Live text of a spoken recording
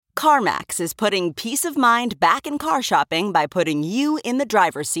CarMax is putting peace of mind back in car shopping by putting you in the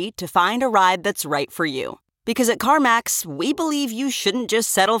driver's seat to find a ride that's right for you. Because at CarMax, we believe you shouldn't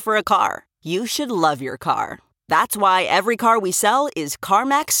just settle for a car. You should love your car. That's why every car we sell is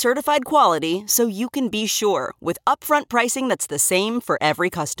CarMax certified quality, so you can be sure with upfront pricing that's the same for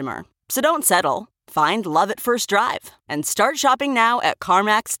every customer. So don't settle. Find love at first drive and start shopping now at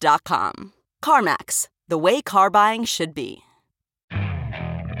CarMax.com. CarMax, the way car buying should be.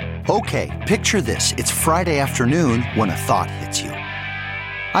 Okay, picture this. It's Friday afternoon when a thought hits you.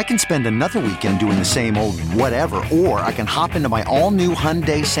 I can spend another weekend doing the same old whatever, or I can hop into my all-new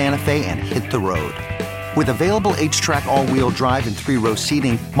Hyundai Santa Fe and hit the road. With available H-Track all-wheel drive and 3-row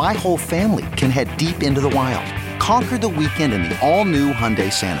seating, my whole family can head deep into the wild. Conquer the weekend in the all-new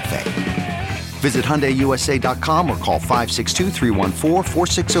Hyundai Santa Fe. Visit HyundaiUSA.com or call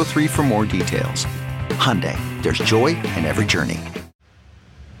 562-314-4603 for more details. Hyundai, there's joy in every journey.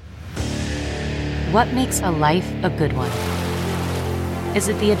 What makes a life a good one? Is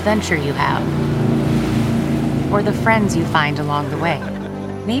it the adventure you have? Or the friends you find along the way?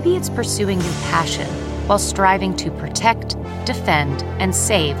 Maybe it's pursuing your passion while striving to protect, defend, and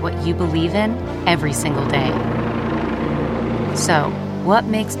save what you believe in every single day. So, what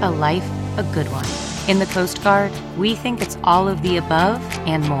makes a life a good one? In the Coast Guard, we think it's all of the above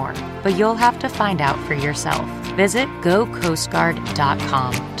and more, but you'll have to find out for yourself. Visit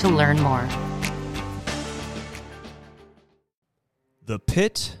gocoastguard.com to learn more. The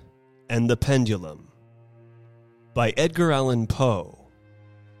Pit and the Pendulum by Edgar Allan Poe.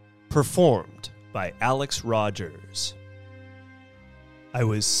 Performed by Alex Rogers. I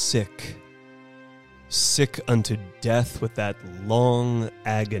was sick unto death with that long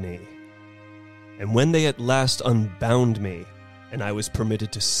agony. And when they at last unbound me, and I was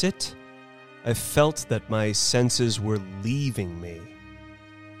permitted to sit, I felt that my senses were leaving me.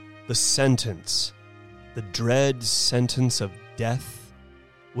 The sentence, the dread sentence of death,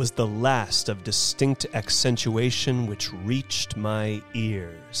 was the last of distinct accentuation which reached my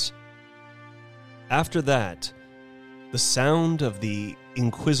ears. After that, the sound of the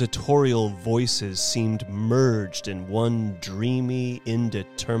inquisitorial voices seemed merged in one dreamy,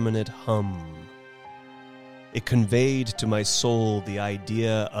 indeterminate hum. It conveyed to my soul the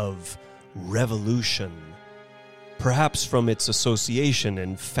idea of revolution, perhaps from its association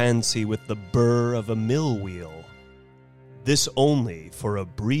in fancy with the burr of a mill wheel. This only for a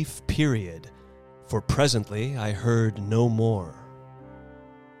brief period, for presently I heard no more.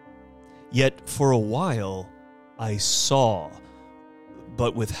 Yet for a while I saw,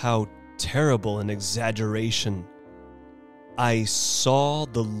 but with how terrible an exaggeration. I saw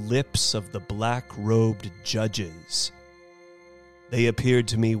the lips of the black-robed judges. They appeared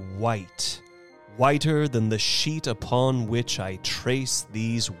to me white, whiter than the sheet upon which I trace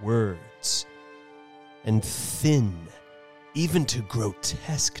these words, and thin, even to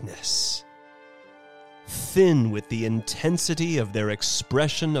grotesqueness. Thin with the intensity of their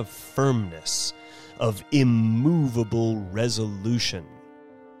expression of firmness, of immovable resolution,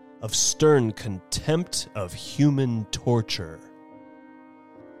 of stern contempt of human torture.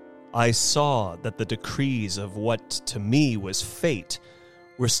 I saw that the decrees of what to me was fate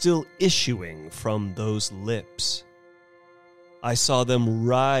were still issuing from those lips. I saw them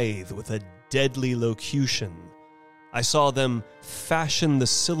writhe with a deadly locution. I saw them fashion the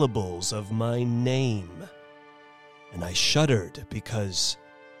syllables of my name, and I shuddered because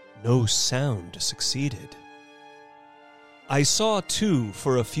no sound succeeded. I saw, too,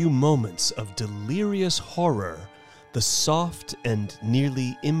 for a few moments of delirious horror, the soft and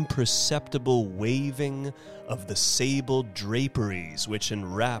nearly imperceptible waving of the sable draperies which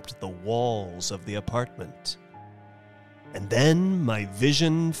enwrapped the walls of the apartment. And then my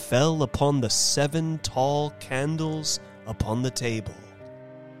vision fell upon the 7 tall candles upon the table.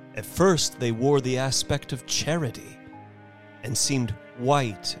 At first they wore the aspect of charity, and seemed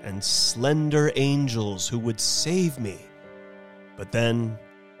white and slender angels who would save me. But then,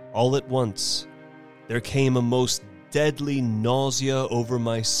 all at once, there came a most deadly nausea over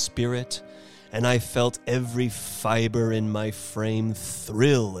my spirit, and I felt every fiber in my frame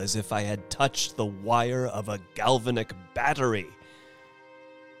thrill as if I had touched the wire of a galvanic battery,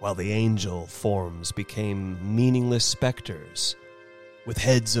 while the angel forms became meaningless specters with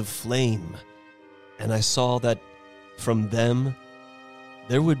heads of flame, and I saw that from them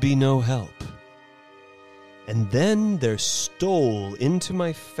there would be no help. And then there stole into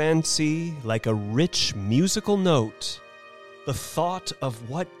my fancy, like a rich musical note, the thought of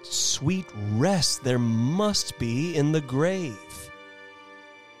what sweet rest there must be in the grave.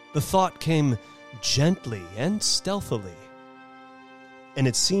 The thought came gently and stealthily. and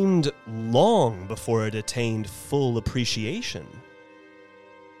it seemed long before it attained full appreciation.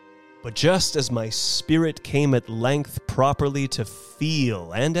 But just as my spirit came at length properly to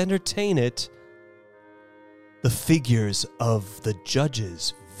feel and entertain it, the figures of the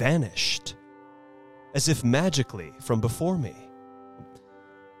judges vanished, as if magically from before me.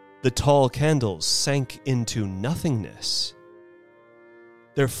 The tall candles sank into nothingness.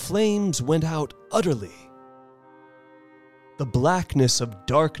 Their flames went out utterly. The blackness of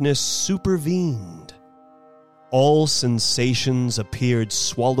darkness supervened. All sensations appeared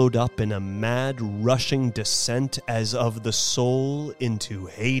swallowed up in a mad rushing descent as of the soul into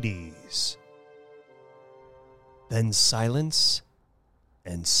Hades. Then silence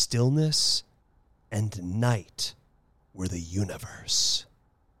and stillness and night were the universe.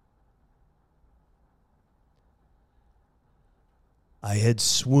 I had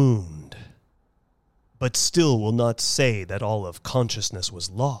swooned, but still will not say that all of consciousness was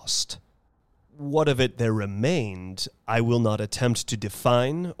lost. What of it there remained, I will not attempt to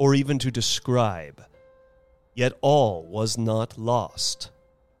define or even to describe. Yet all was not lost.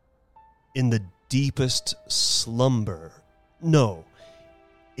 In the deepest slumber, no.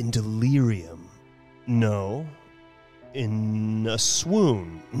 In delirium, no. In a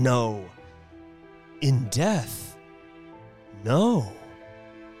swoon, no. In death, no.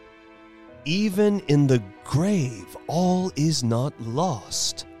 Even in the grave, all is not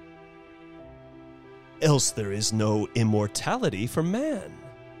lost. Else there is no immortality for man.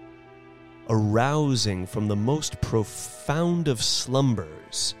 Arousing from the most profound of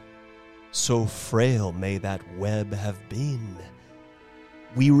slumbers, so frail may that web have been,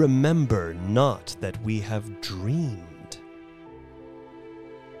 we remember not that we have dreamed.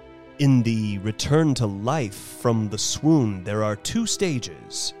 In the return to life from the swoon, there are two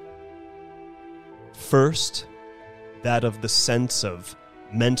stages. First, that of the sense of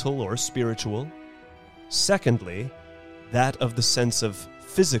mental or spiritual. Secondly, that of the sense of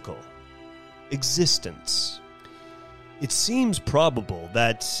physical existence. It seems probable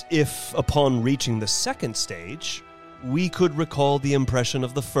that if, upon reaching the second stage, we could recall the impression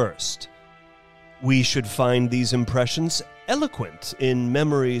of the first, we should find these impressions eloquent in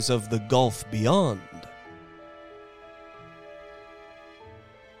memories of the gulf beyond.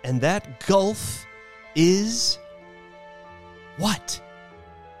 And that gulf is what?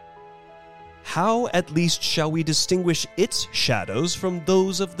 How at least shall we distinguish its shadows from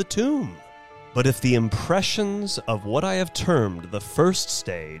those of the tomb? But if the impressions of what I have termed the first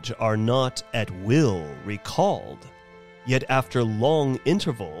stage are not at will recalled, yet after long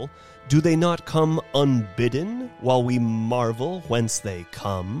interval, do they not come unbidden while we marvel whence they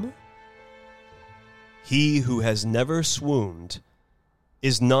come? He who has never swooned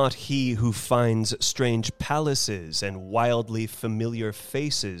is not he who finds strange palaces and wildly familiar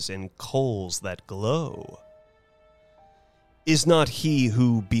faces in coals that glow. Is not he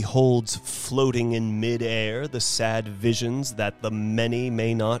who beholds floating in mid-air the sad visions that the many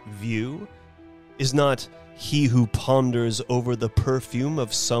may not view? Is not he who ponders over the perfume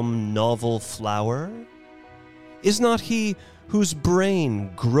of some novel flower? Is not he whose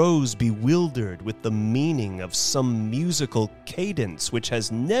brain grows bewildered with the meaning of some musical cadence which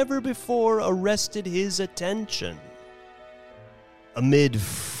has never before arrested his attention? Amid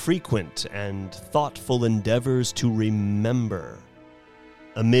frequent and thoughtful endeavors to remember,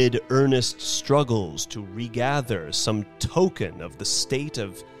 amid earnest struggles to regather some token of the state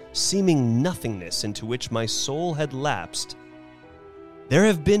of seeming nothingness into which my soul had lapsed, there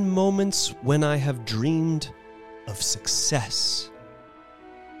have been moments when I have dreamed of success.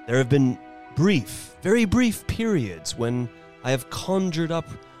 There have been brief, very brief periods when I have conjured up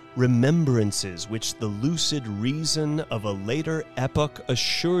remembrances which the lucid reason of a later epoch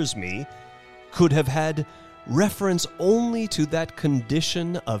assures me could have had reference only to that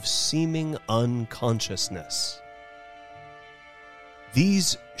condition of seeming unconsciousness.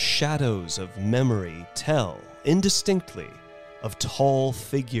 These shadows of memory tell indistinctly of tall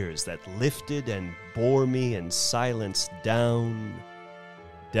figures that lifted and bore me in silence down,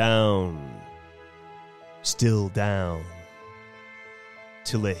 down, still down,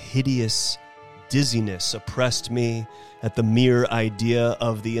 till a hideous dizziness oppressed me at the mere idea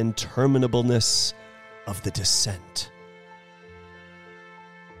of the interminableness of the descent.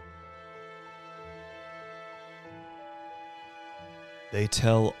 They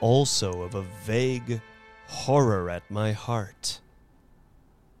tell also of a vague horror at my heart,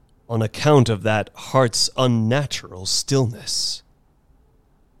 on account of that heart's unnatural stillness.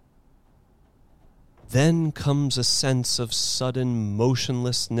 Then comes a sense of sudden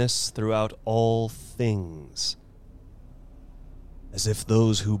motionlessness throughout all things. as if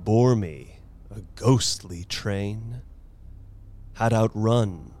those who bore me, a ghostly train, had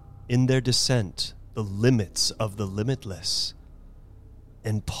outrun, in their descent, the limits of the limitless,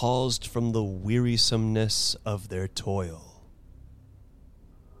 and paused from the wearisomeness of their toil.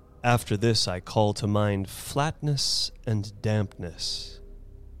 After this I call to mind flatness and dampness,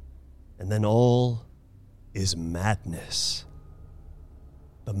 and then all is madness.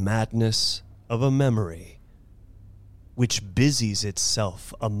 The madness of a memory which busies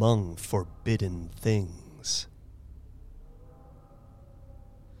itself among forbidden things.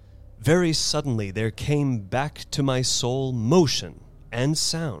 Very suddenly there came back to my soul motion and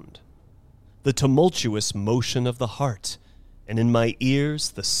sound, the tumultuous motion of the heart, and in my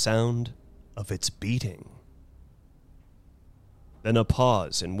ears the sound of its beating. Then a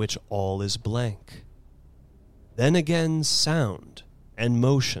pause in which all is blank. Then again sound and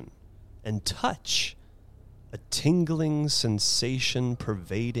motion and touch, a tingling sensation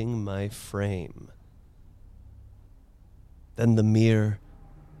pervading my frame. Then the mere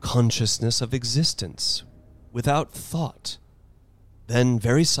consciousness of existence without thought. Then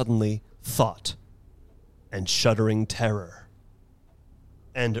very suddenly thought and shuddering terror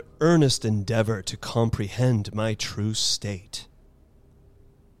and earnest endeavor to comprehend my true state.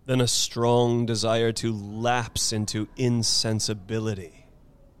 Then a strong desire to lapse into insensibility.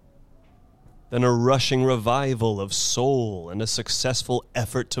 Then a rushing revival of soul and a successful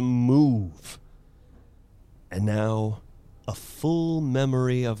effort to move. And now a full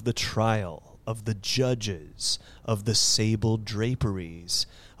memory of the trial, of the judges, of the sable draperies,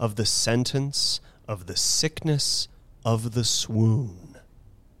 of the sentence, of the sickness, of the swoon.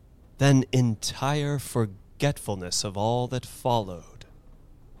 Then entire forgetfulness of all that followed,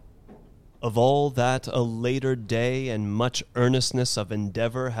 of all that a later day and much earnestness of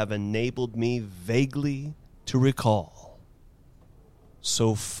endeavor have enabled me vaguely to recall.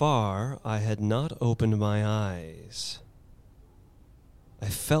 So far I had not opened my eyes. I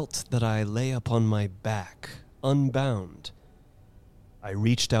felt that I lay upon my back, unbound. I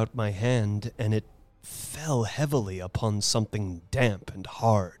reached out my hand, and it fell heavily upon something damp and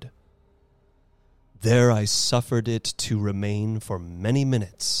hard. There I suffered it to remain for many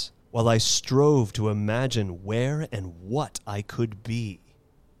minutes, while I strove to imagine where and what I could be.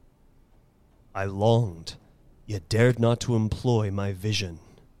 I longed, yet dared not to employ my vision.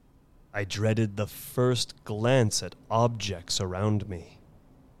 I dreaded the first glance at objects around me.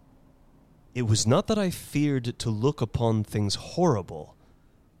 It was not that I feared to look upon things horrible,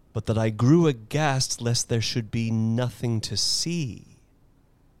 but that I grew aghast lest there should be nothing to see.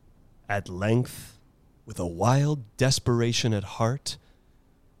 At length, with a wild desperation at heart,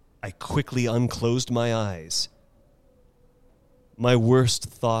 I quickly unclosed my eyes. My worst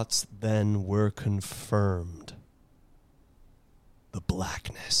thoughts then were confirmed. The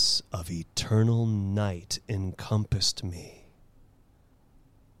blackness of eternal night encompassed me.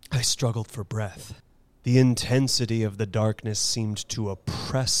 I struggled for breath. The intensity of the darkness seemed to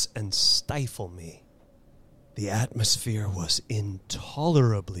oppress and stifle me. The atmosphere was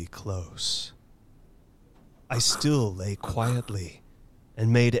intolerably close. I still lay quietly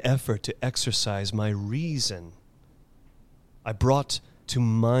and made effort to exercise my reason. I brought to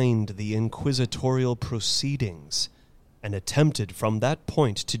mind the inquisitorial proceedings and attempted from that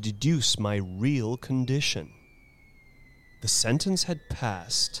point to deduce my real condition. The sentence had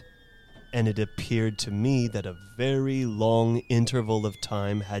passed, and it appeared to me that a very long interval of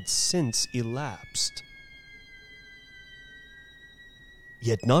time had since elapsed.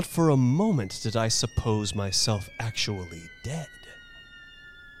 Yet not for a moment did I suppose myself actually dead.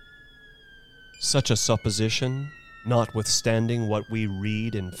 Such a supposition, notwithstanding what we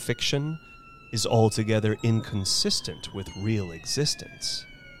read in fiction, is altogether inconsistent with real existence.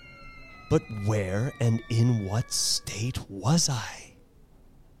 But where and in what state was I?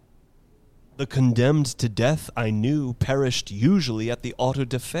 The condemned to death, I knew, perished usually at the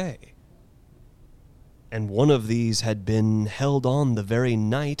auto-da-fe. And one of these had been held on the very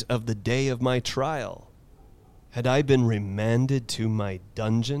night of the day of my trial. Had I been remanded to my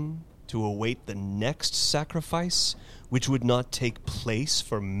dungeon to await the next sacrifice, which would not take place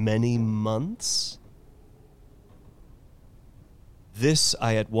for many months? This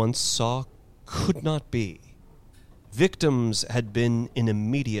I at once saw could not be. Victims had been in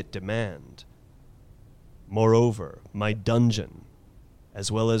immediate demand. Moreover, my dungeon, as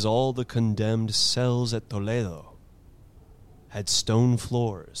well as all the condemned cells at Toledo, had stone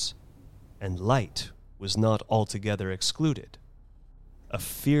floors, and light was not altogether excluded. A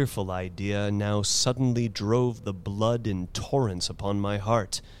fearful idea now suddenly drove the blood in torrents upon my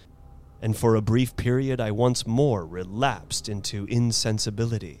heart, and for a brief period I once more relapsed into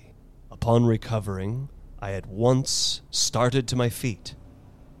insensibility. Upon recovering, I at once started to my feet,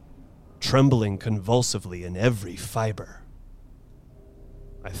 trembling convulsively in every fiber.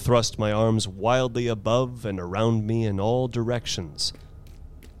 I thrust my arms wildly above and around me in all directions.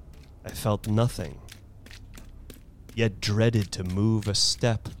 I felt nothing, yet dreaded to move a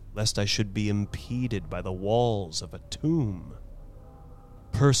step lest I should be impeded by the walls of a tomb.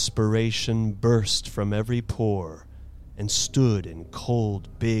 Perspiration burst from every pore and stood in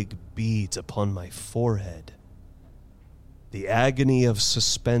cold, big beads upon my forehead. The agony of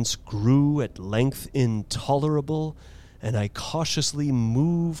suspense grew at length intolerable, and I cautiously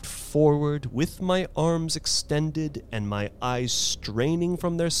moved forward with my arms extended and my eyes straining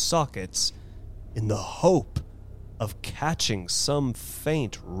from their sockets in the hope of catching some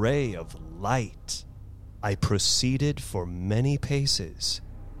faint ray of light. I proceeded for many paces,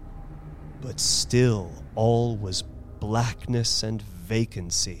 but still all was blackness and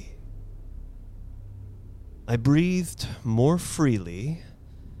vacancy. I breathed more freely.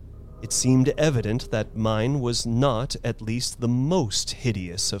 It seemed evident that mine was not at least the most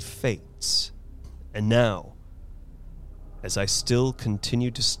hideous of fates. And now, as I still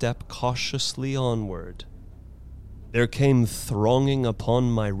continued to step cautiously onward, there came thronging upon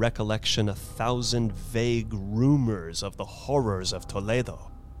my recollection 1,000 vague rumors of the horrors of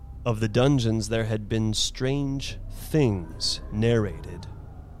Toledo. Of the dungeons there had been strange things narrated.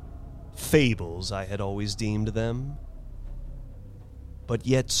 Fables I had always deemed them, but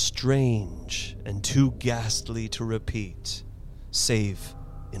yet strange and too ghastly to repeat, save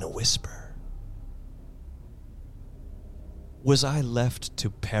in a whisper. Was I left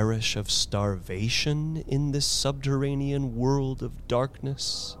to perish of starvation in this subterranean world of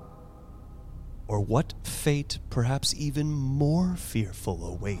darkness? Or what fate, perhaps even more fearful,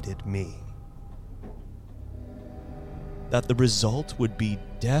 awaited me? That the result would be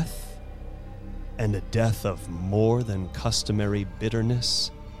death, and a death of more than customary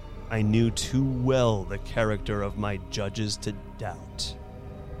bitterness, I knew too well the character of my judges to doubt.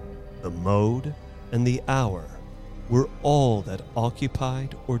 The mode and the hour were all that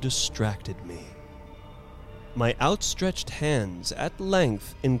occupied or distracted me. My outstretched hands at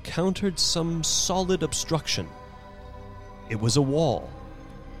length encountered some solid obstruction. It was a wall,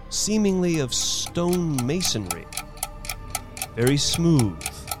 seemingly of stone masonry, very smooth,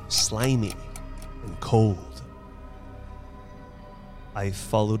 slimy, and cold. I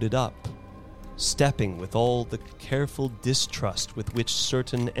followed it up, stepping with all the careful distrust with which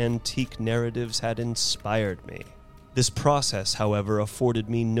certain antique narratives had inspired me. This process, however, afforded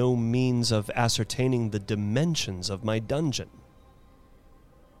me no means of ascertaining the dimensions of my dungeon.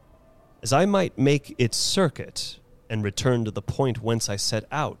 As I might make its circuit and return to the point whence I set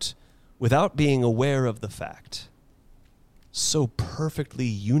out, without being aware of the fact, so perfectly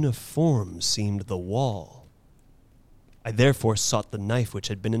uniform seemed the wall. I therefore sought the knife which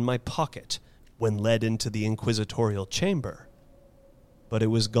had been in my pocket when led into the inquisitorial chamber, but it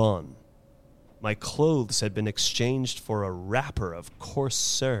was gone. My clothes had been exchanged for a wrapper of coarse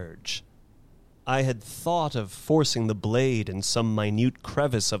serge. I had thought of forcing the blade in some minute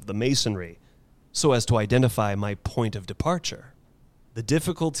crevice of the masonry so as to identify my point of departure. The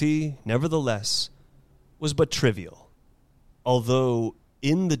difficulty, nevertheless, was but trivial, although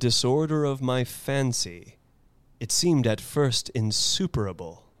in the disorder of my fancy, it seemed at first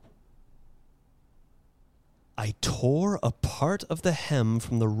insuperable. I tore a part of the hem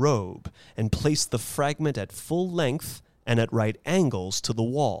from the robe and placed the fragment at full length and at right angles to the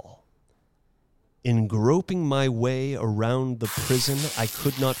wall. In groping my way around the prison, I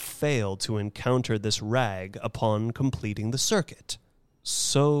could not fail to encounter this rag upon completing the circuit.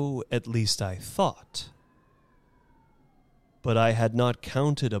 So at least I thought. But I had not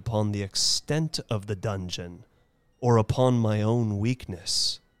counted upon the extent of the dungeon or upon my own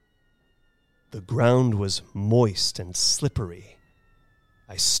weakness. The ground was moist and slippery.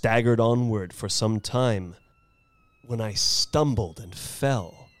 I staggered onward for some time when I stumbled and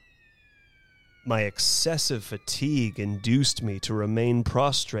fell. My excessive fatigue induced me to remain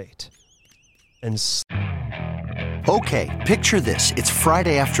prostrate and Okay, picture this. It's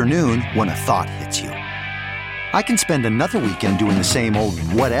Friday afternoon when a thought hits you. I can spend another weekend doing the same old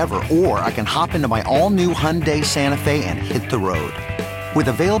whatever, or I can hop into my all-new Hyundai Santa Fe and hit the road. With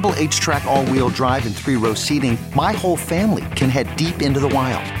available H-Track all-wheel drive and 3-row seating, my whole family can head deep into the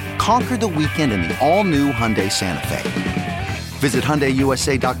wild. Conquer the weekend in the all-new Hyundai Santa Fe. Visit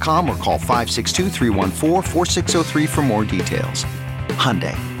HyundaiUSA.com or call 562-314-4603 for more details.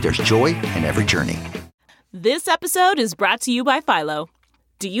 Hyundai, there's joy in every journey. This episode is brought to you by Philo.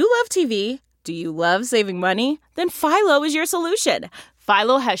 Do you love TV? Do you love saving money? Then Philo is your solution.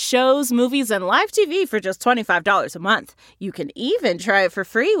 Philo has shows, movies, and live TV for just $25 a month. You can even try it for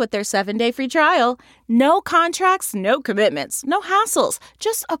free with their 7-day free trial. No contracts, no commitments, no hassles.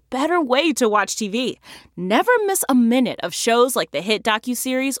 Just a better way to watch TV. Never miss a minute of shows like the hit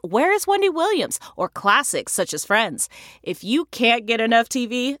docuseries Where is Wendy Williams? Or classics such as Friends. If you can't get enough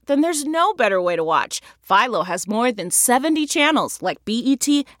TV, then there's no better way to watch. Philo has more than 70 channels like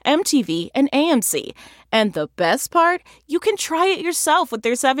BET, MTV, and AMC. And the best part? You can try it yourself with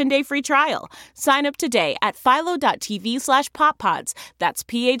their 7-day free trial. Sign up today at philo.tv/poppods. That's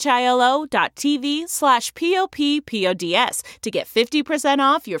philo.tv/POPPODS to get 50%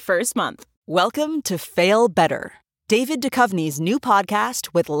 off your first month. Welcome to Fail Better, David Duchovny's new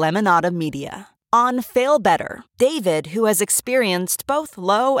podcast with Lemonada Media. On Fail Better, David, who has experienced both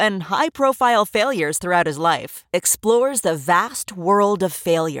low and high-profile failures throughout his life, explores the vast world of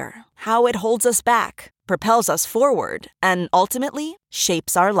failure, how it holds us back, propels us forward, and ultimately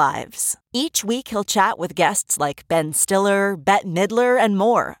shapes our lives. Each week he'll chat with guests like Ben Stiller, Bette Midler, and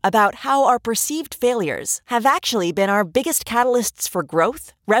more about how our perceived failures have actually been our biggest catalysts for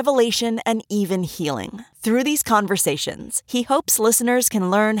growth, revelation, and even healing. Through these conversations, he hopes listeners can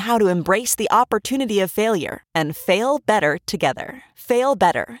learn how to embrace the opportunity of failure and fail better together. Fail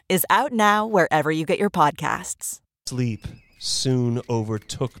Better is out now wherever you get your podcasts. Sleep soon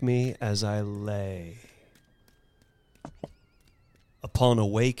overtook me as I lay. Upon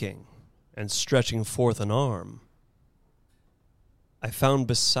awaking and stretching forth an arm, I found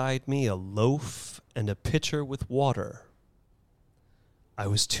beside me a loaf and a pitcher with water. I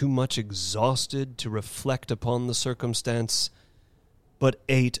was too much exhausted to reflect upon the circumstance, but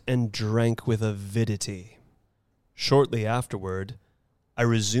ate and drank with avidity. Shortly afterward, I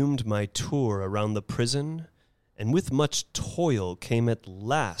resumed my tour around the prison, and with much toil came at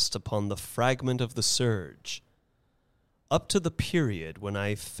last upon the fragment of the surge. Up to the period when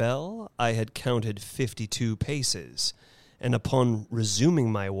I fell, I had counted 52 paces, and upon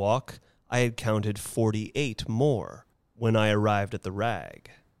resuming my walk, I had counted 48 more when I arrived at the rag.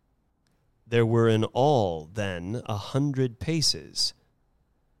 There were in all, then, 100 paces,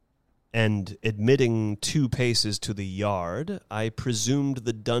 and admitting 2 paces to the yard, I presumed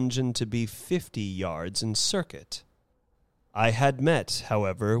the dungeon to be 50 yards in circuit. I had met,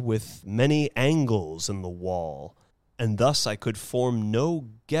 however, with many angles in the wall, and thus I could form no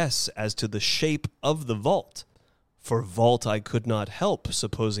guess as to the shape of the vault, for vault I could not help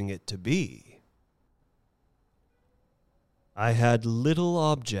supposing it to be. I had little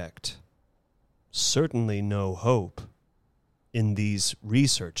object, certainly no hope, in these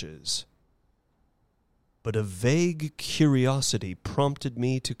researches, but a vague curiosity prompted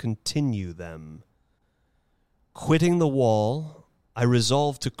me to continue them. Quitting the wall, I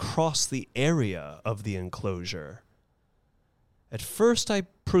resolved to cross the area of the enclosure. At first I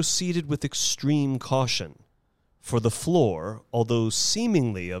proceeded with extreme caution, for the floor, although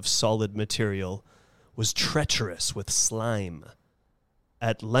seemingly of solid material, was treacherous with slime.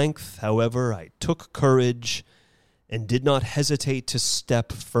 At length, however, I took courage and did not hesitate to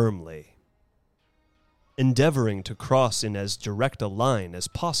step firmly, endeavoring to cross in as direct a line as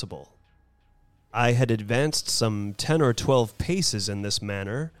possible. I had advanced some 10 or 12 paces in this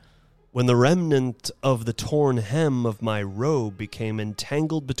manner, when the remnant of the torn hem of my robe became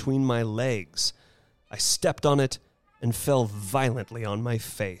entangled between my legs. I stepped on it and fell violently on my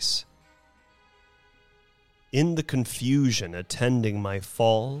face. In the confusion attending my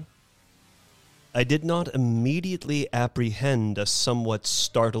fall, I did not immediately apprehend a somewhat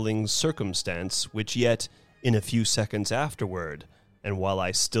startling circumstance which yet, in a few seconds afterward, and while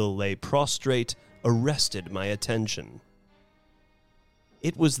I still lay prostrate, arrested my attention.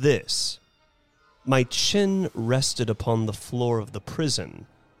 It was this. My chin rested upon the floor of the prison,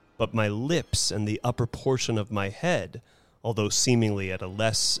 but my lips and the upper portion of my head, although seemingly at a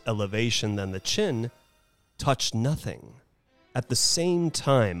less elevation than the chin, touched nothing. At the same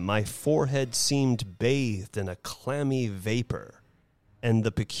time, my forehead seemed bathed in a clammy vapor, and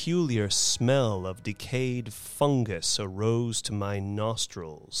the peculiar smell of decayed fungus arose to my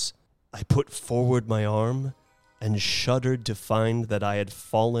nostrils. I put forward my arm and shuddered to find that I had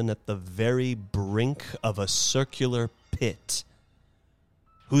fallen at the very brink of a circular pit,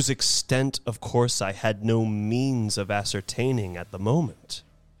 whose extent, of course, I had no means of ascertaining at the moment.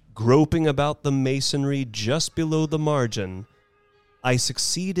 Groping about the masonry just below the margin, I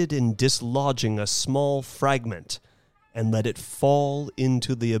succeeded in dislodging a small fragment and let it fall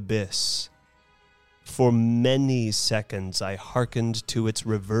into the abyss. For many seconds I hearkened to its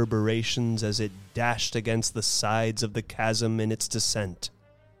reverberations as it dashed against the sides of the chasm in its descent.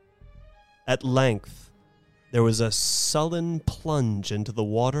 At length, there was a sullen plunge into the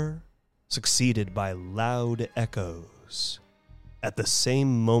water, succeeded by loud echoes. At the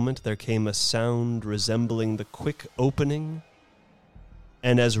same moment there came a sound resembling the quick opening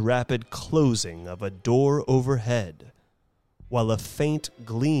and as rapid closing of a door overhead, while a faint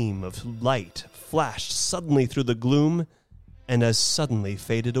gleam of light flashed suddenly through the gloom and as suddenly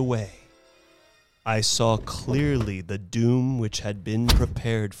faded away. I saw clearly the doom which had been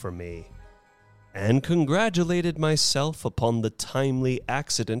prepared for me, and congratulated myself upon the timely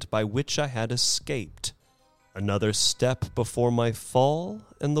accident by which I had escaped. Another step before my fall,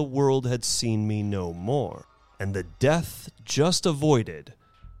 and the world had seen me no more, and the death just avoided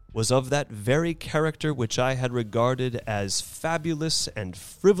was of that very character which I had regarded as fabulous and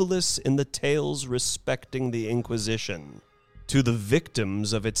frivolous in the tales respecting the Inquisition. To the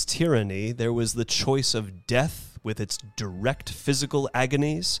victims of its tyranny there was the choice of death with its direct physical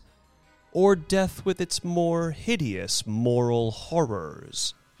agonies, or death with its more hideous moral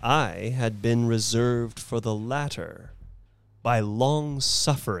horrors. I had been reserved for the latter. By long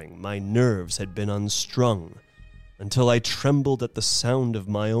suffering my nerves had been unstrung, until I trembled at the sound of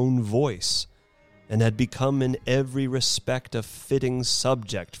my own voice, and had become in every respect a fitting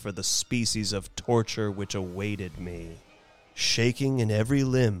subject for the species of torture which awaited me. Shaking in every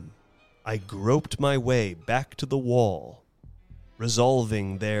limb, I groped my way back to the wall,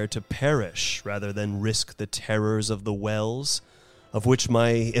 resolving there to perish rather than risk the terrors of the wells, of which my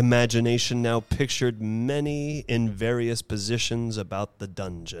imagination now pictured many in various positions about the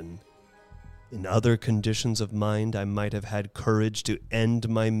dungeon. In other conditions of mind, I might have had courage to end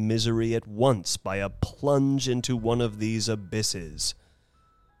my misery at once by a plunge into one of these abysses.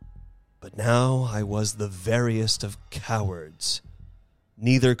 But now I was the veriest of cowards.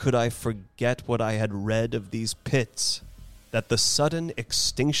 Neither could I forget what I had read of these pits, that the sudden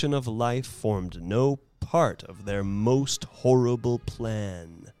extinction of life formed no part of their most horrible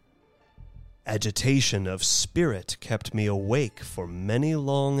plan. Agitation of spirit kept me awake for many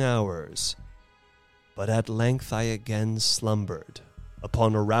long hours, but at length I again slumbered.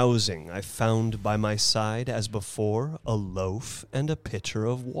 Upon arousing, I found by my side, as before, a loaf and a pitcher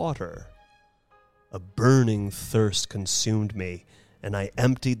of water. A burning thirst consumed me, and I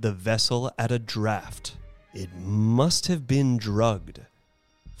emptied the vessel at a draught. It must have been drugged,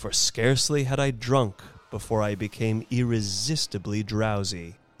 for scarcely had I drunk before I became irresistibly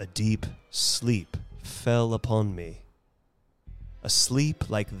drowsy. A deep sleep fell upon me, a sleep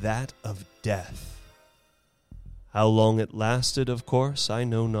like that of death. How long it lasted, of course, I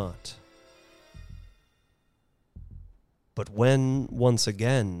know not. But when, once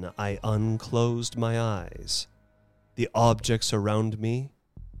again, I unclosed my eyes, the objects around me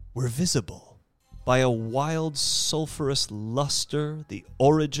were visible. By a wild sulphurous luster, the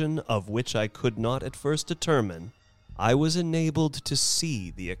origin of which I could not at first determine, I was enabled to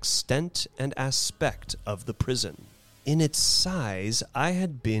see the extent and aspect of the prison. In its size I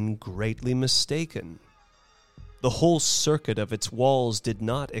had been greatly mistaken. The whole circuit of its walls did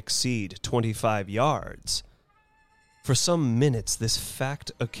not exceed 25 yards. For some minutes this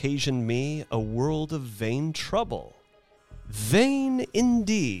fact occasioned me a world of vain trouble. Vain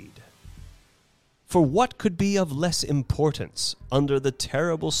indeed! For what could be of less importance, under the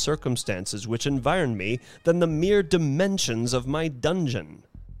terrible circumstances which environed me, than the mere dimensions of my dungeon?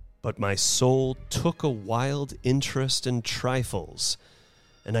 But my soul took a wild interest in trifles,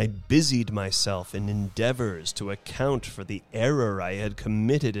 and I busied myself in endeavors to account for the error I had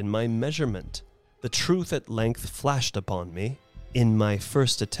committed in my measurement. The truth at length flashed upon me. In my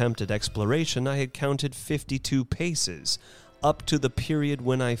first attempt at exploration, I had counted 52 paces, up to the period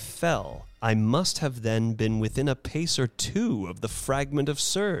when I fell. I must have then been within a pace or two of the fragment of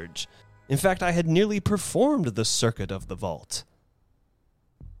serge. In fact, I had nearly performed the circuit of the vault.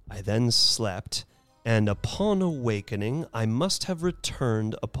 I then slept, and upon awakening I must have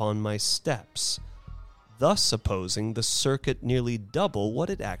returned upon my steps, thus supposing the circuit nearly double what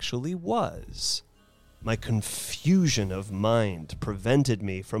it actually was. My confusion of mind prevented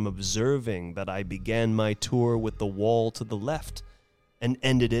me from observing that I began my tour with the wall to the left, and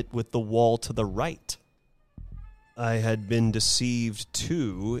ended it with the wall to the right. I had been deceived,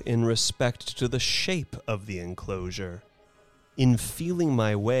 too, in respect to the shape of the enclosure. In feeling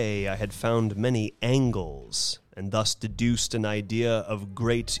my way, I had found many angles, and thus deduced an idea of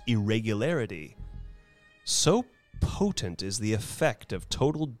great irregularity. So potent is the effect of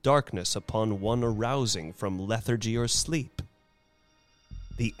total darkness upon one arousing from lethargy or sleep.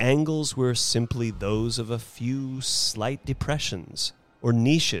 The angles were simply those of a few slight depressions, or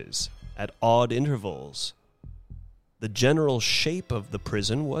niches at odd intervals. The general shape of the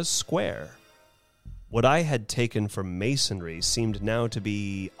prison was square. What I had taken for masonry seemed now to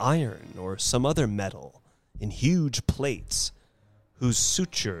be iron or some other metal in huge plates, whose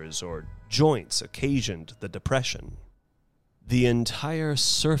sutures or joints occasioned the depression. The entire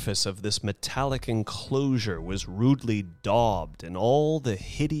surface of this metallic enclosure was rudely daubed in all the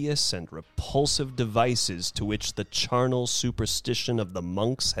hideous and repulsive devices to which the charnel superstition of the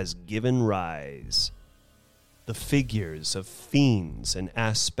monks has given rise. The figures of fiends and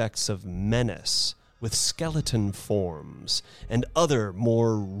aspects of menace, with skeleton forms and other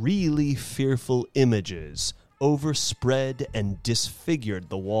more really fearful images, overspread and disfigured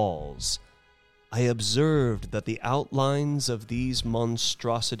the walls. I observed that the outlines of these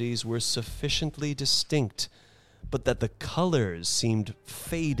monstrosities were sufficiently distinct, but that the colors seemed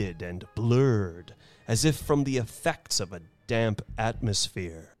faded and blurred, as if from the effects of a damp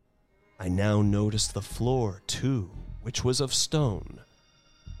atmosphere. I now noticed the floor, too, which was of stone.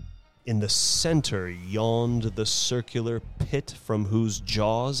 In the center yawned the circular pit from whose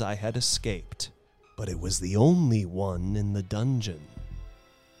jaws I had escaped, but it was the only one in the dungeon.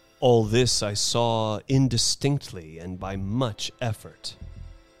 All this I saw indistinctly and by much effort,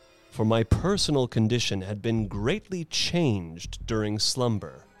 for my personal condition had been greatly changed during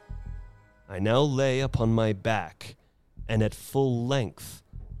slumber. I now lay upon my back and at full length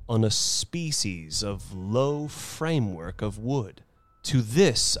on a species of low framework of wood. To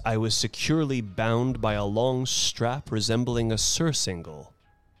this I was securely bound by a long strap resembling a surcingle.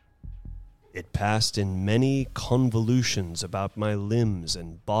 It passed in many convolutions about my limbs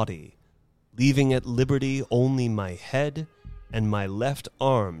and body, leaving at liberty only my head and my left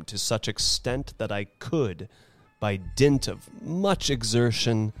arm to such extent that I could, by dint of much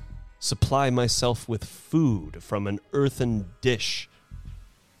exertion, supply myself with food from an earthen dish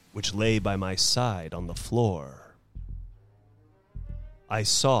which lay by my side on the floor. I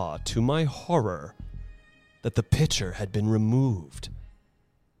saw, to my horror, that the pitcher had been removed.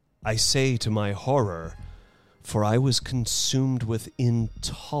 I say to my horror, for I was consumed with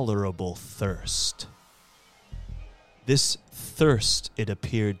intolerable thirst. This thirst, it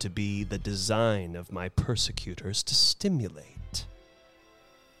appeared to be the design of my persecutors to stimulate.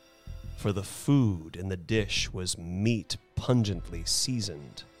 For the food in the dish was meat pungently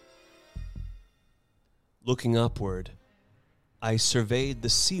seasoned. Looking upward, I surveyed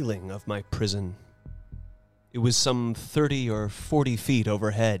the ceiling of my prison. It was some 30 or 40 feet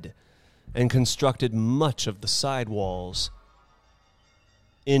overhead, and constructed much of the side walls.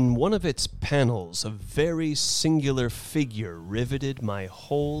 In one of its panels, a very singular figure riveted my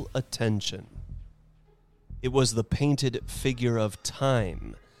whole attention. It was the painted figure of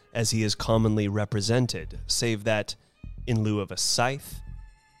Time, as he is commonly represented, save that, in lieu of a scythe,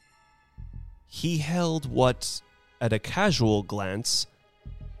 he held what, at a casual glance,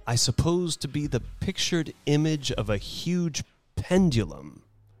 I suppose to be the pictured image of a huge pendulum,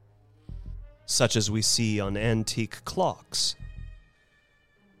 such as we see on antique clocks.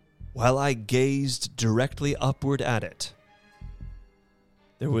 While I gazed directly upward at it,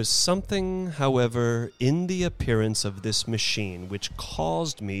 there was something, however, in the appearance of this machine which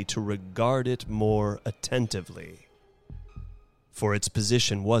caused me to regard it more attentively, for its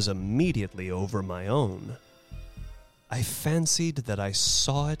position was immediately over my own. I fancied that I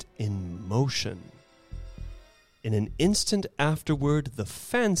saw it in motion. In an instant afterward, the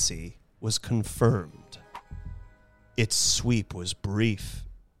fancy was confirmed. Its sweep was brief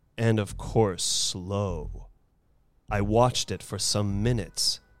and, of course, slow. I watched it for some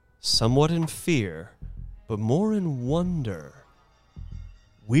minutes, somewhat in fear, but more in wonder.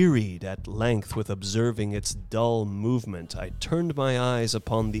 Wearied at length with observing its dull movement, I turned my eyes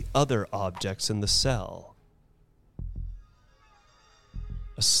upon the other objects in the cell.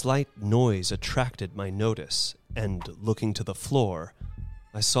 A slight noise attracted my notice, and looking to the floor,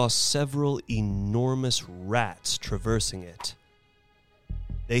 I saw several enormous rats traversing it.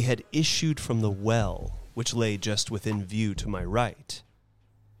 They had issued from the well, which lay just within view to my right.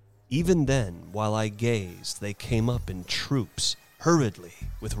 Even then, while I gazed, they came up in troops, hurriedly,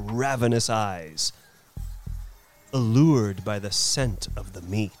 with ravenous eyes, allured by the scent of the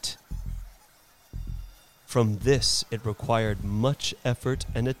meat. From this it required much effort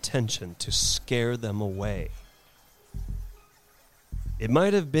and attention to scare them away. It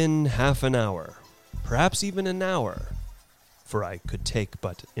might have been half an hour, perhaps even an hour, for I could take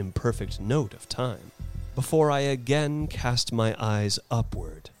but imperfect note of time, before I again cast my eyes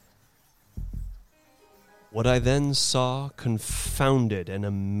upward. What I then saw confounded and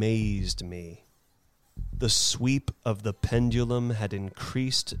amazed me. The sweep of the pendulum had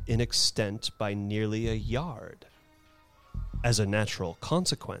increased in extent by nearly a yard. As a natural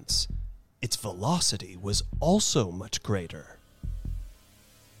consequence, its velocity was also much greater.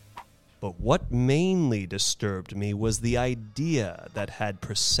 But what mainly disturbed me was the idea that had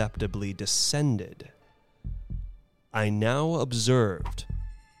perceptibly descended. I now observed,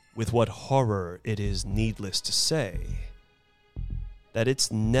 with what horror it is needless to say, that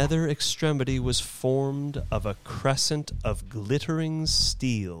its nether extremity was formed of a crescent of glittering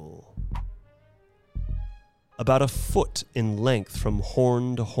steel, about a foot in length from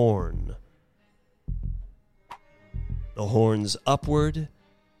horn to horn. The horns upward,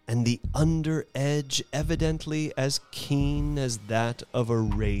 and the under edge evidently as keen as that of a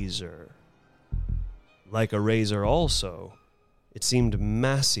razor. Like a razor also, it seemed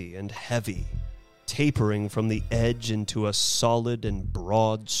massy and heavy, tapering from the edge into a solid and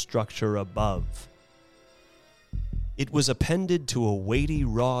broad structure above. It was appended to a weighty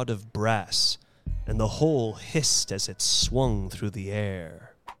rod of brass, and the whole hissed as it swung through the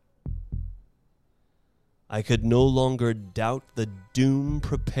air. I could no longer doubt the doom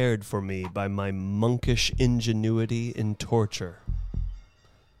prepared for me by my monkish ingenuity in torture.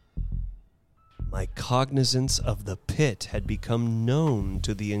 My cognizance of the pit had become known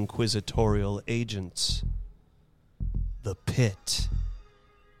to the inquisitorial agents. The pit,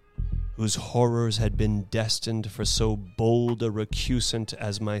 whose horrors had been destined for so bold a recusant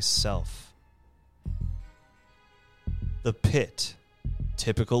as myself. The pit,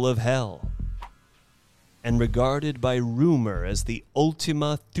 typical of hell, and regarded by rumor as the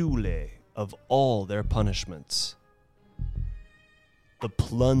ultima thule of all their punishments. The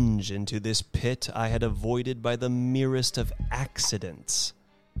plunge into this pit I had avoided by the merest of accidents.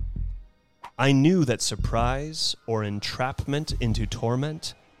 I knew that surprise or entrapment into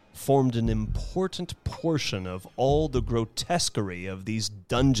torment formed an important portion of all the grotesquerie of these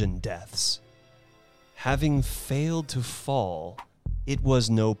dungeon deaths. Having failed to fall, it was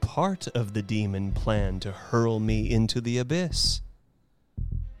no part of the demon plan to hurl me into the abyss.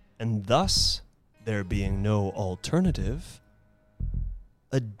 And thus, there being no alternative,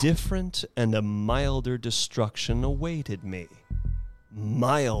 a different and a milder destruction awaited me.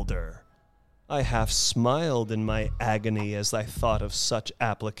 Milder. I half smiled in my agony as I thought of such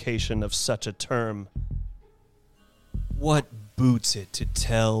application of such a term. What boots it to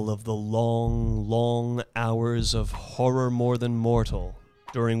tell of the long, long hours of horror more than mortal,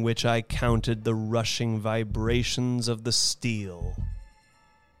 during which I counted the rushing vibrations of the steel.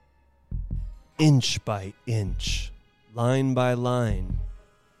 Inch by inch, line by line,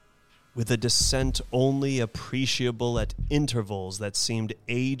 with a descent only appreciable at intervals that seemed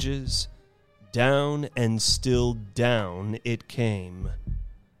ages, down and still down it came.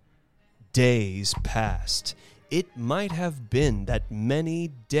 Days passed. It might have been that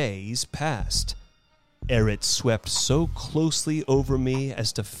many days passed ere it swept so closely over me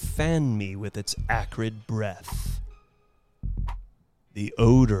as to fan me with its acrid breath. The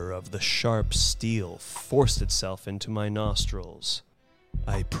odor of the sharp steel forced itself into my nostrils.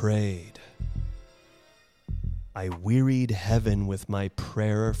 I prayed. I wearied heaven with my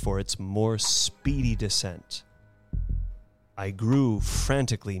prayer for its more speedy descent. I grew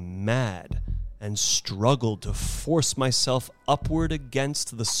frantically mad and struggled to force myself upward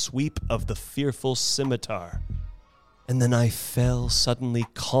against the sweep of the fearful scimitar. And then I fell suddenly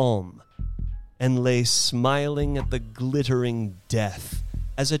calm and lay smiling at the glittering death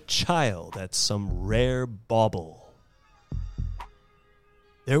as a child at some rare bauble.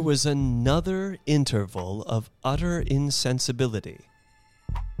 There was another interval of utter insensibility.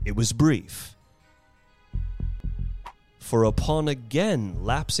 It was brief. For upon again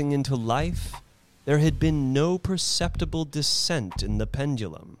lapsing into life, there had been no perceptible descent in the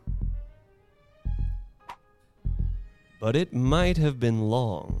pendulum. But it might have been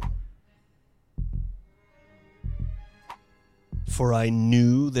long. For I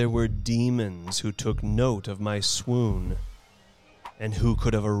knew there were demons who took note of my swoon, and who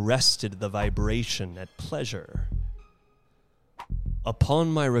could have arrested the vibration at pleasure.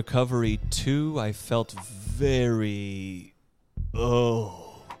 Upon my recovery, too, I felt very,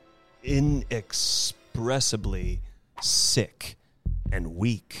 inexpressibly sick and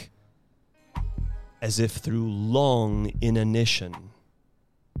weak, as if through long inanition.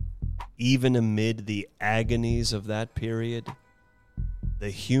 Even amid the agonies of that period, the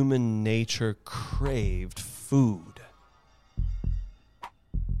human nature craved food.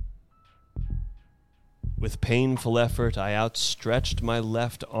 With painful effort, I outstretched my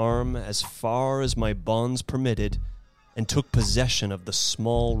left arm as far as my bonds permitted and took possession of the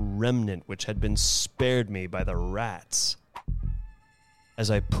small remnant which had been spared me by the rats. As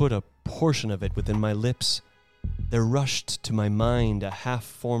I put a portion of it within my lips, there rushed to my mind a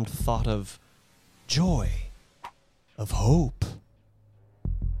half-formed thought of joy, of hope.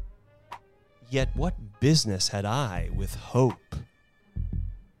 Yet what business had I with hope?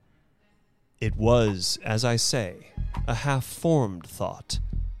 It was, as I say, a half-formed thought.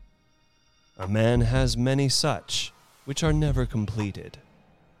 A man has many such, which are never completed.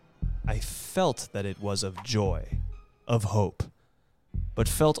 I felt that it was of joy, of hope, but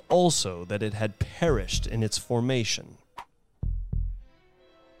felt also that it had perished in its formation.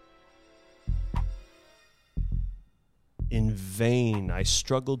 In vain I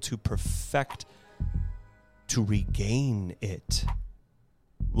struggled to perfect, to regain it.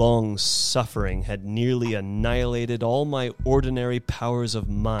 Long suffering had nearly annihilated all my ordinary powers of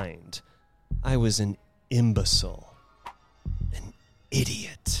mind. I was an imbecile, an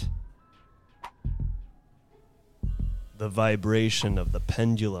idiot. The vibration of the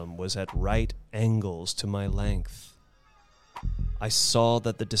pendulum was at right angles to my length. I saw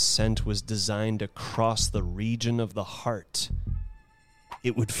that the descent was designed to cross the region of the heart.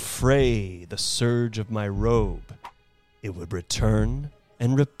 It would fray the surge of my robe. It would return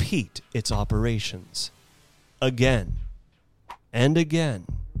and repeat its operations again and again.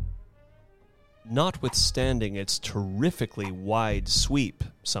 Notwithstanding its terrifically wide sweep,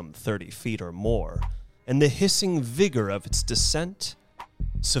 some 30 feet or more, and the hissing vigor of its descent,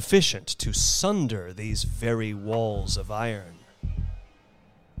 sufficient to sunder these very walls of iron.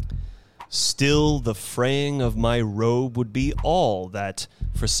 Still, the fraying of my robe would be all that,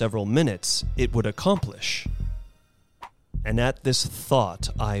 for several minutes, it would accomplish. And at this thought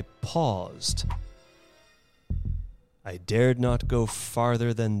I paused. I dared not go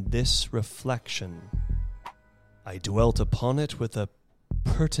farther than this reflection. I dwelt upon it with a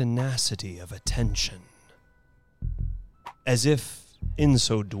pertinacity of attention, as if, in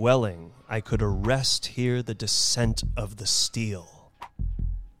so dwelling, I could arrest here the descent of the steel.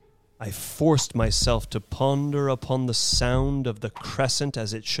 I forced myself to ponder upon the sound of the crescent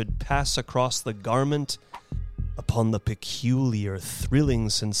as it should pass across the garment, upon the peculiar thrilling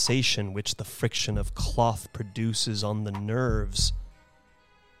sensation which the friction of cloth produces on the nerves.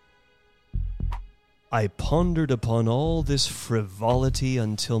 I pondered upon all this frivolity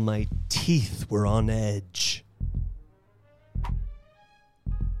until my teeth were on edge.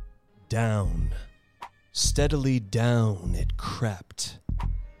 Down, steadily down it crept.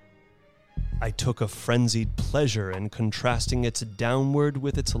 I took a frenzied pleasure in contrasting its downward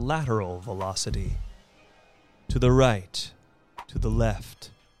with its lateral velocity. To the right, to the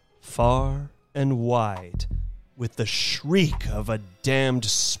left, far and wide, with the shriek of a damned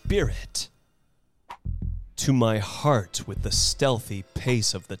spirit. To my heart with the stealthy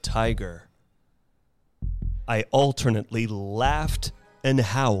pace of the tiger. I alternately laughed and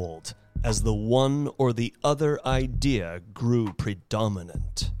howled as the one or the other idea grew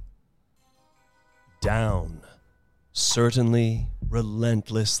predominant. Down, certainly,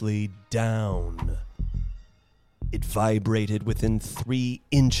 relentlessly down. It vibrated within 3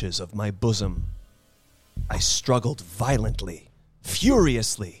 inches of my bosom. I struggled violently,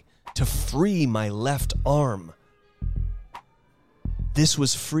 furiously, to free my left arm. This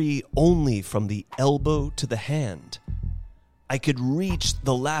was free only from the elbow to the hand. I could reach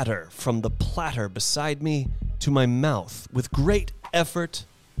the latter from the platter beside me to my mouth with great effort,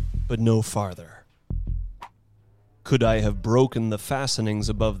 but no farther. Could I have broken the fastenings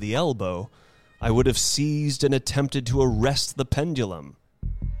above the elbow, I would have seized and attempted to arrest the pendulum.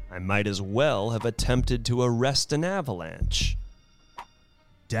 I might as well have attempted to arrest an avalanche.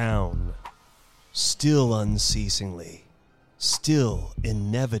 Down, still unceasingly, still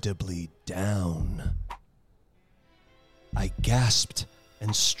inevitably down. I gasped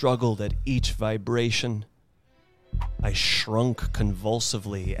and struggled at each vibration. I shrunk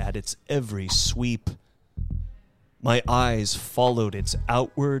convulsively at its every sweep. My eyes followed its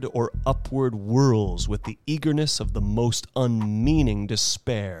outward or upward whirls with the eagerness of the most unmeaning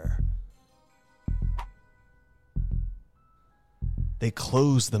despair. They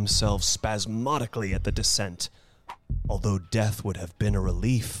closed themselves spasmodically at the descent, although death would have been a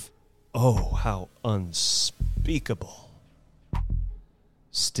relief. Oh, how unspeakable!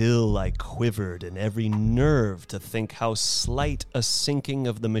 Still I quivered in every nerve to think how slight a sinking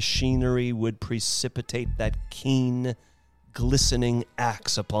of the machinery would precipitate that keen, glistening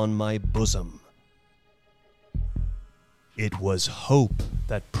axe upon my bosom. It was hope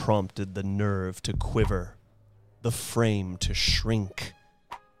that prompted the nerve to quiver, the frame to shrink.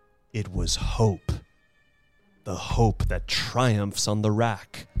 It was hope, the hope that triumphs on the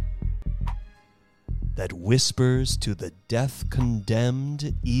rack, that whispers to the death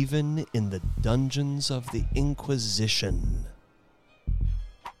condemned even in the dungeons of the Inquisition.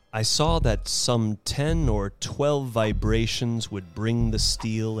 I saw that some 10 or 12 vibrations would bring the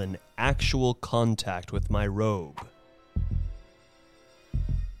steel in actual contact with my robe.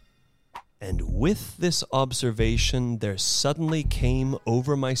 And with this observation, there suddenly came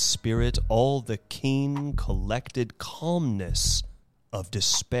over my spirit all the keen, collected calmness of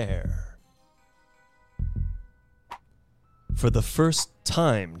despair. For the first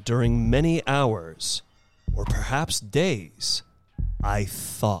time during many hours, or perhaps days, I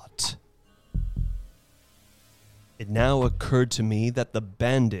thought. It now occurred to me that the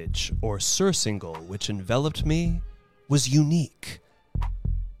bandage or surcingle which enveloped me was unique.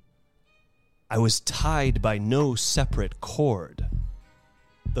 I was tied by no separate cord.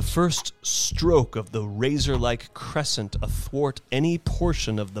 The first stroke of the razor-like crescent athwart any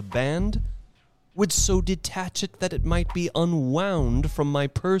portion of the band would so detach it that it might be unwound from my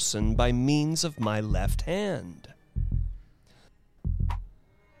person by means of my left hand.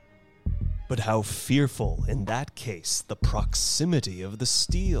 But how fearful, in that case, the proximity of the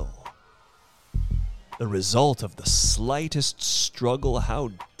steel. The result of the slightest struggle,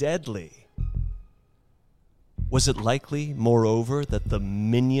 how deadly. Was it likely, moreover, that the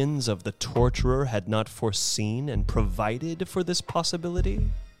minions of the torturer had not foreseen and provided for this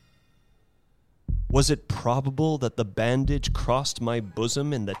possibility? Was it probable that the bandage crossed my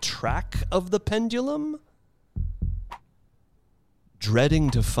bosom in the track of the pendulum? Dreading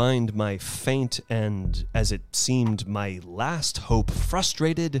to find my faint and, as it seemed, my last hope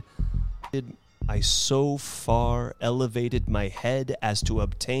frustrated, I so far elevated my head as to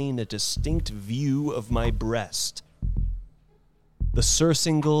obtain a distinct view of my breast. The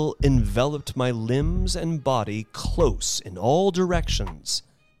surcingle enveloped my limbs and body close in all directions,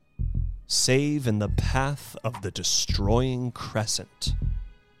 save in the path of the destroying crescent.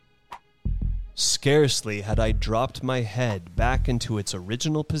 Scarcely had I dropped my head back into its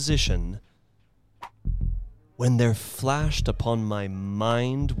original position when there flashed upon my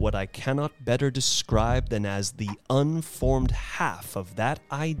mind what I cannot better describe than as the unformed half of that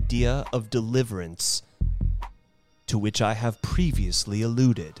idea of deliverance to which I have previously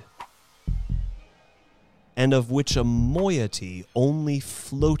alluded, and of which a moiety only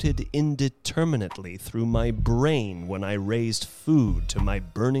floated indeterminately through my brain when I raised food to my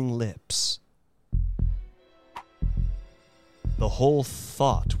burning lips. The whole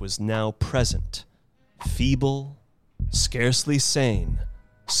thought was now present, feeble, scarcely sane,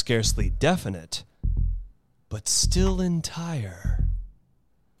 scarcely definite, but still entire.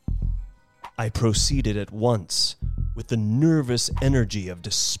 I proceeded at once, with the nervous energy of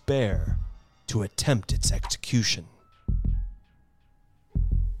despair, to attempt its execution.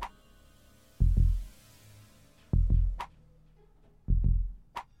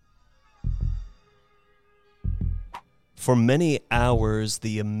 For many hours,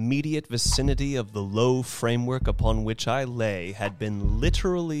 the immediate vicinity of the low framework upon which I lay had been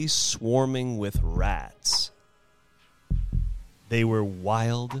literally swarming with rats. They were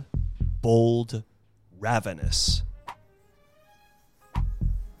wild, bold, ravenous.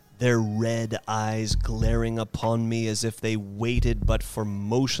 Their red eyes glaring upon me as if they waited but for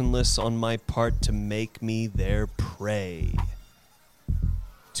motionless on my part to make me their prey.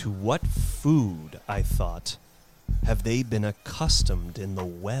 To what food, I thought, have they been accustomed in the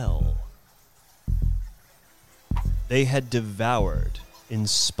well? They had devoured, in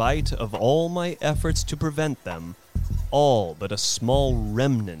spite of all my efforts to prevent them, all but a small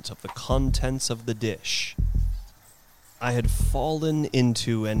remnant of the contents of the dish. I had fallen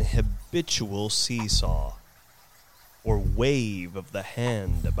into an habitual seesaw, or wave of the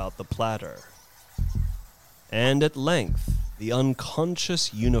hand about the platter, and at length the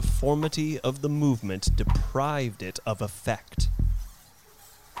unconscious uniformity of the movement deprived it of effect.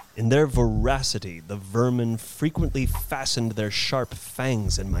 In their voracity, the vermin frequently fastened their sharp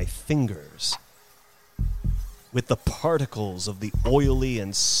fangs in my fingers. With the particles of the oily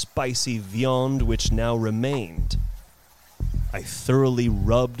and spicy viand which now remained, I thoroughly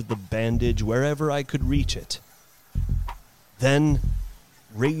rubbed the bandage wherever I could reach it. Then,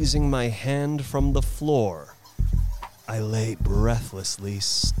 raising my hand from the floor, I lay breathlessly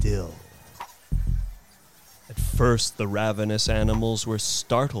still. At first, the ravenous animals were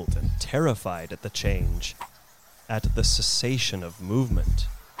startled and terrified at the change, at the cessation of movement.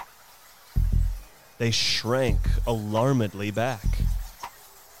 They shrank alarmedly back.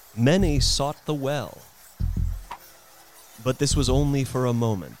 Many sought the well. But this was only for a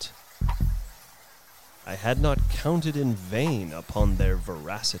moment. I had not counted in vain upon their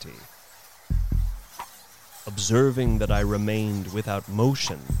voracity. Observing that I remained without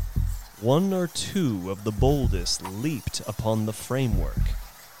motion, one or two of the boldest leaped upon the framework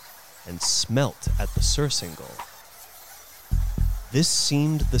and smelt at the surcingle. This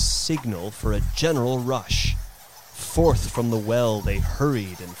seemed the signal for a general rush. Forth from the well they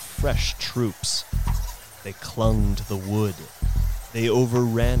hurried in fresh troops. They clung to the wood. They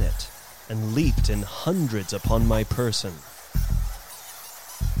overran it and leaped in hundreds upon my person.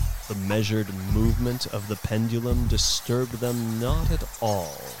 The measured movement of the pendulum disturbed them not at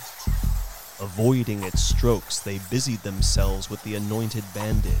all. Avoiding its strokes, they busied themselves with the anointed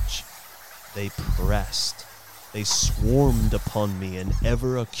bandage. They pressed. They swarmed upon me in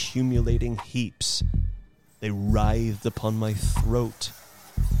ever-accumulating heaps. They writhed upon my throat.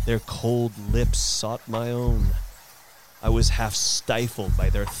 Their cold lips sought my own. I was half stifled by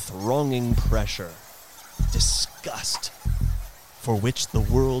their thronging pressure. Disgust, for which the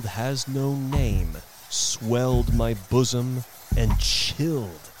world has no name, swelled my bosom and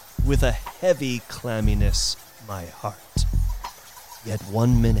chilled with a heavy clamminess my heart. Yet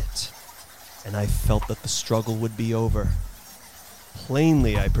 1 minute, and I felt that the struggle would be over.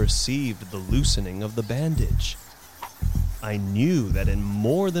 Plainly I perceived the loosening of the bandage. I knew that in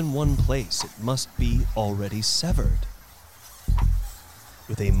more than one place it must be already severed.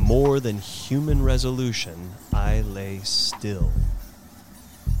 With a more than human resolution, I lay still.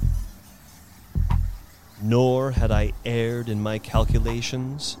 Nor had I erred in my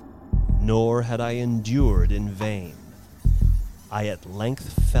calculations, nor had I endured in vain. I at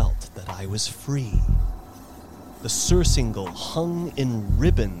length felt that I was free. The surcingle hung in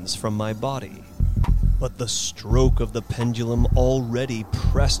ribbons from my body, but the stroke of the pendulum already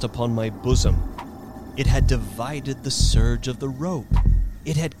pressed upon my bosom. It had divided the surge of the rope.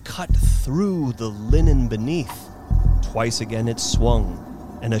 It had cut through the linen beneath. Twice again it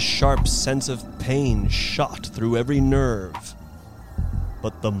swung, and a sharp sense of pain shot through every nerve.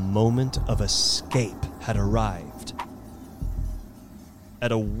 But the moment of escape had arrived.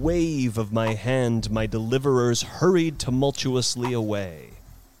 At a wave of my hand, my deliverers hurried tumultuously away.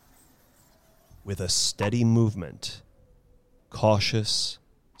 With a steady movement, cautious,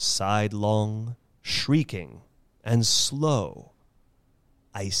 sidelong, shrieking, and slow,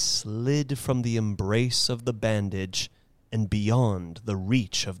 I slid from the embrace of the bandage and beyond the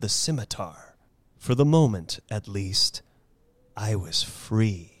reach of the scimitar. For the moment, at least, I was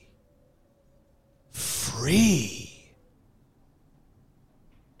free. Free!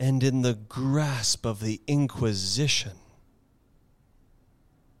 And in the grasp of the Inquisition.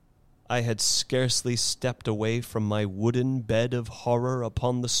 I had scarcely stepped away from my wooden bed of horror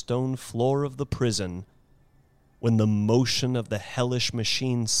upon the stone floor of the prison when the motion of the hellish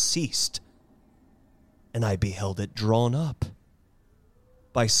machine ceased, and I beheld it drawn up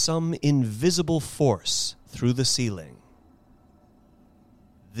by some invisible force through the ceiling.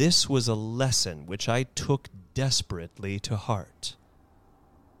 This was a lesson which I took desperately to heart.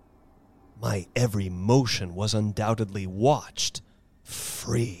 My every motion was undoubtedly watched.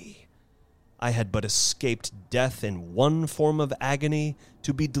 Free. I had but escaped death in one form of agony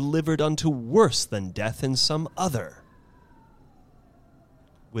to be delivered unto worse than death in some other.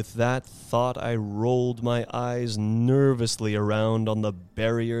 With that thought, I rolled my eyes nervously around on the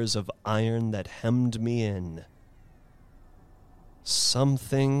barriers of iron that hemmed me in.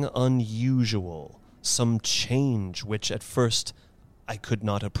 Something unusual, some change which at first I could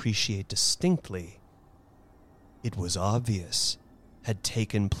not appreciate distinctly, it was obvious, had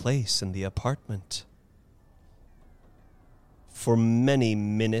taken place in the apartment. For many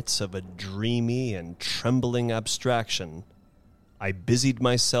minutes of a dreamy and trembling abstraction, I busied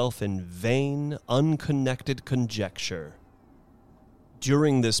myself in vain, unconnected conjecture.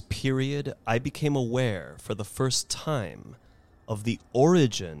 During this period, I became aware, for the first time, of the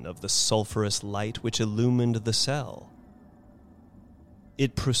origin of the sulphurous light which illumined the cell.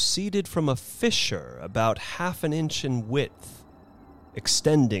 It proceeded from a fissure about 1/2 inch in width,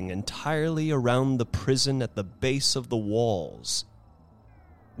 extending entirely around the prison at the base of the walls,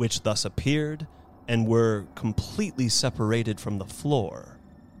 which thus appeared and were completely separated from the floor.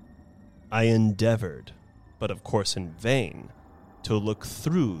 I endeavored, but of course in vain, to look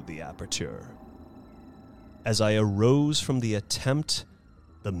through the aperture. As I arose from the attempt,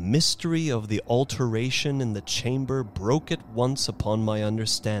 the mystery of the alteration in the chamber broke at once upon my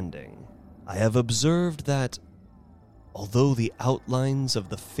understanding. I have observed that, although the outlines of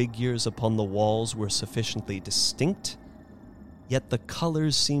the figures upon the walls were sufficiently distinct, yet the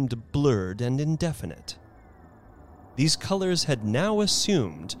colors seemed blurred and indefinite. These colors had now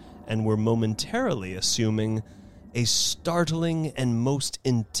assumed, and were momentarily assuming, a startling and most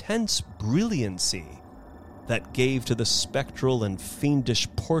intense brilliancy, that gave to the spectral and fiendish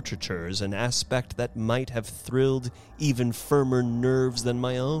portraitures an aspect that might have thrilled even firmer nerves than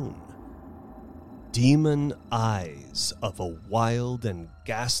my own. Demon eyes of a wild and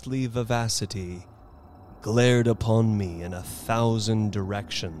ghastly vivacity glared upon me in 1,000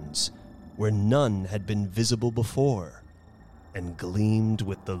 directions where none had been visible before, and gleamed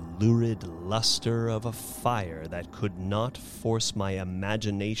with the lurid luster of a fire that could not force my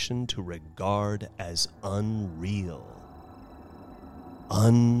imagination to regard as unreal.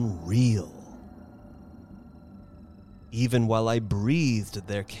 Unreal. Even while I breathed,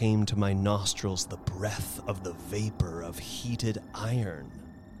 there came to my nostrils the breath of the vapor of heated iron.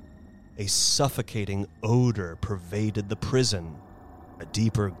 A suffocating odor pervaded the prison. A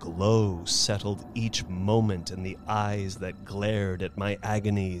deeper glow settled each moment in the eyes that glared at my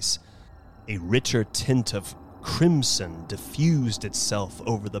agonies. A richer tint of crimson diffused itself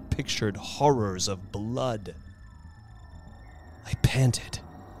over the pictured horrors of blood. I panted.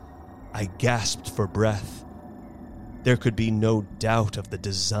 I gasped for breath. There could be no doubt of the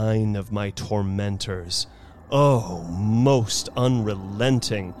design of my tormentors. Oh, most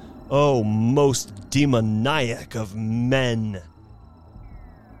unrelenting! Oh, most demoniac of men!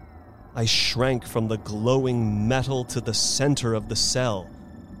 I shrank from the glowing metal to the center of the cell.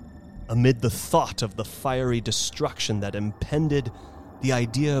 Amid the thought of the fiery destruction that impended, the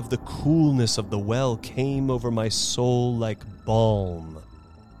idea of the coolness of the well came over my soul like balm.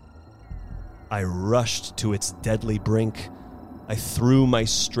 I rushed to its deadly brink. I threw my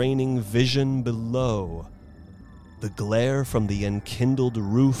straining vision below. The glare from the enkindled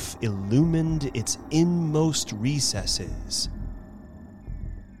roof illumined its inmost recesses.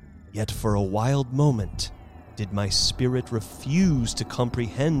 Yet for a wild moment did my spirit refuse to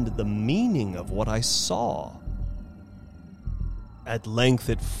comprehend the meaning of what I saw. At length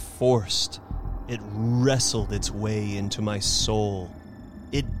it wrestled its way into my soul.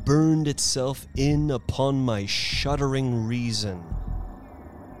 It burned itself in upon my shuddering reason.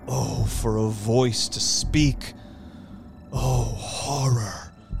 Oh, for a voice to speak! Oh,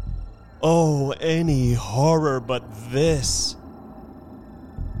 horror! Oh, any horror but this!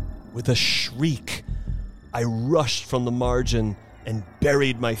 With a shriek, I rushed from the margin and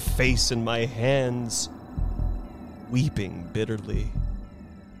buried my face in my hands, weeping bitterly.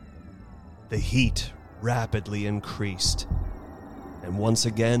 The heat rapidly increased, and once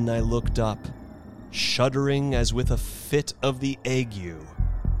again I looked up, shuddering as with a fit of the ague.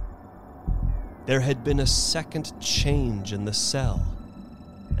 There had been a second change in the cell,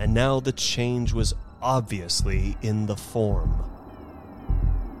 and now the change was obviously in the form.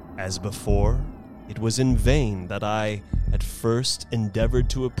 As before, it was in vain that I, at first, endeavored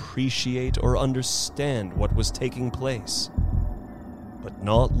to appreciate or understand what was taking place. But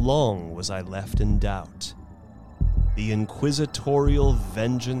not long was I left in doubt. The inquisitorial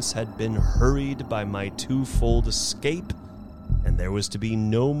vengeance had been hurried by my twofold escape, and there was to be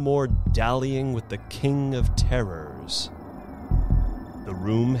no more dallying with the King of Terrors. The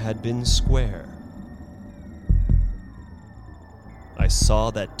room had been square. I saw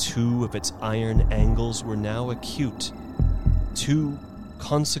that 2 of its iron angles were now acute, 2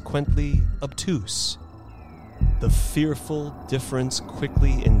 consequently obtuse. The fearful difference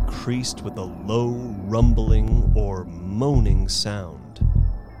quickly increased with a low rumbling or moaning sound.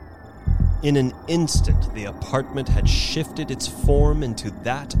 In an instant, the apartment had shifted its form into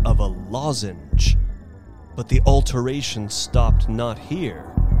that of a lozenge. But the alteration stopped not here.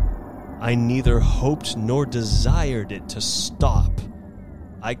 I neither hoped nor desired it to stop.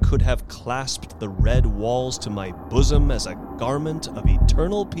 I could have clasped the red walls to my bosom as a garment of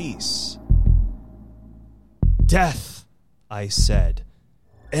eternal peace. "Death," I said.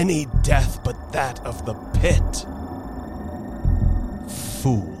 "Any death but that of the pit."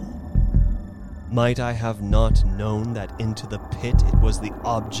 Fool. Might I have not known that into the pit it was the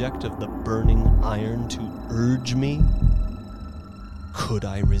object of the burning iron to urge me? Could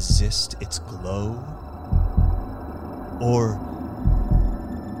I resist its glow? Or,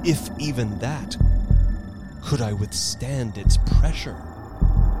 if even that, could I withstand its pressure?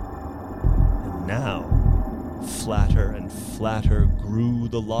 And now, flatter and flatter grew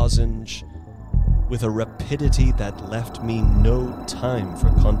the lozenge, with a rapidity that left me no time for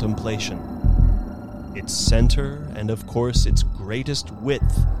contemplation. Its center, and of course its greatest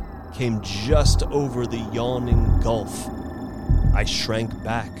width, came just over the yawning gulf. I shrank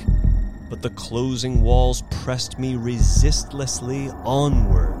back, but the closing walls pressed me resistlessly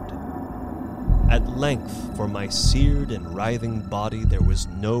onward. At length, for my seared and writhing body, there was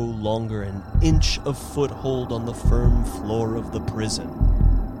no longer an inch of foothold on the firm floor of the prison.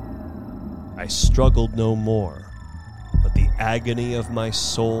 I struggled no more, but the agony of my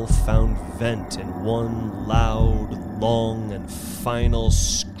soul found vent in one loud, long, and final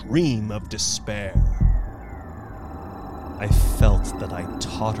scream of despair. I felt that I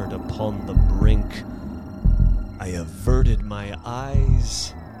tottered upon the brink. I averted my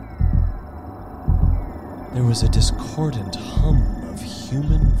eyes. There was a discordant hum of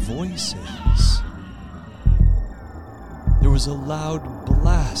human voices. There was a loud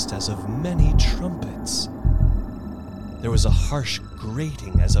blast as of many trumpets. There was a harsh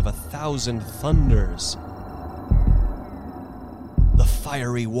grating as of 1,000 thunders. The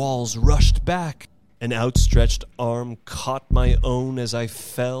fiery walls rushed back. An outstretched arm caught my own as I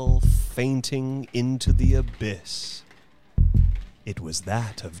fell, fainting into the abyss. It was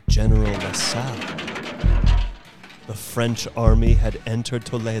that of General LaSalle. The French army had entered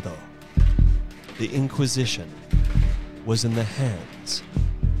Toledo. The Inquisition was in the hands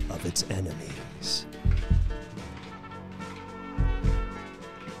of its enemies.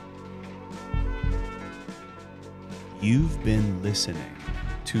 You've been listening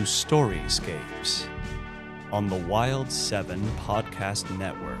to Storyscapes on the Wild 7 Podcast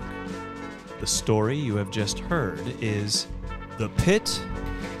Network. The story you have just heard is The Pit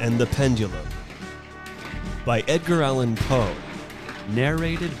and the Pendulum by Edgar Allan Poe.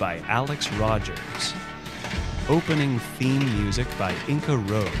 narrated by Alex Rogers. Opening theme music by Inca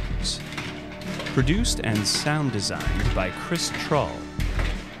Rose. Produced and sound designed by Chris Trull.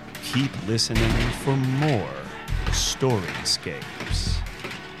 Keep listening for more Storyscapes.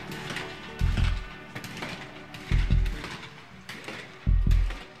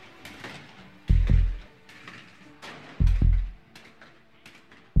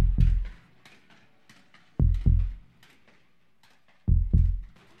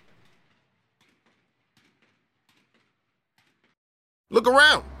 Look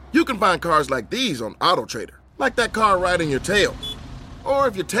around. You can find cars like these on AutoTrader, like that car riding your tail. Or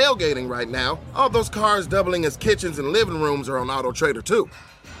if you're tailgating right now, all those cars doubling as kitchens and living rooms are on AutoTrader too.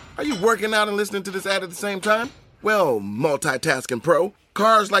 Are you working out and listening to this ad at the same time? Well, multitasking pro,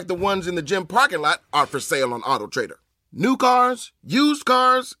 cars like the ones in the gym parking lot are for sale on AutoTrader. New cars, used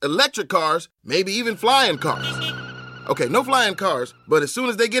cars, electric cars, maybe even flying cars. Okay, no flying cars, but as soon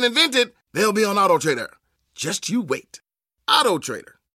as they get invented, they'll be on AutoTrader. Just you wait. AutoTrader.